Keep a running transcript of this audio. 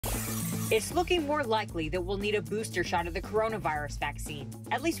It's looking more likely that we'll need a booster shot of the coronavirus vaccine,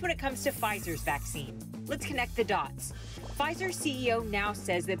 at least when it comes to Pfizer's vaccine. Let's connect the dots. Pfizer's CEO now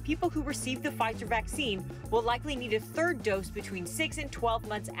says that people who receive the Pfizer vaccine will likely need a third dose between 6 and 12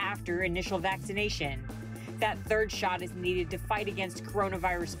 months after initial vaccination. That third shot is needed to fight against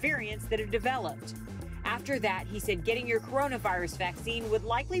coronavirus variants that have developed. After that, he said getting your coronavirus vaccine would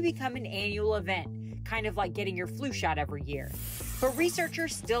likely become an annual event, kind of like getting your flu shot every year. But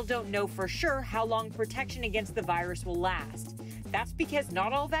researchers still don't know for sure how long protection against the virus will last. That's because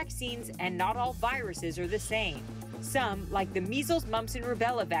not all vaccines and not all viruses are the same. Some, like the measles, mumps, and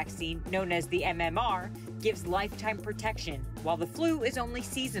rubella vaccine, known as the MMR, gives lifetime protection, while the flu is only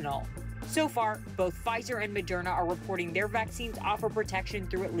seasonal. So far, both Pfizer and Moderna are reporting their vaccines offer protection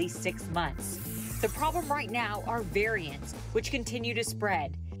through at least 6 months. The problem right now are variants, which continue to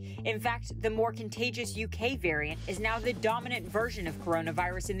spread. In fact, the more contagious UK variant is now the dominant version of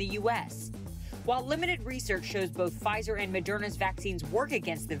coronavirus in the US. While limited research shows both Pfizer and Moderna's vaccines work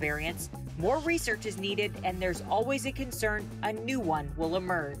against the variants, more research is needed, and there's always a concern a new one will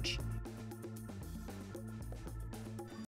emerge.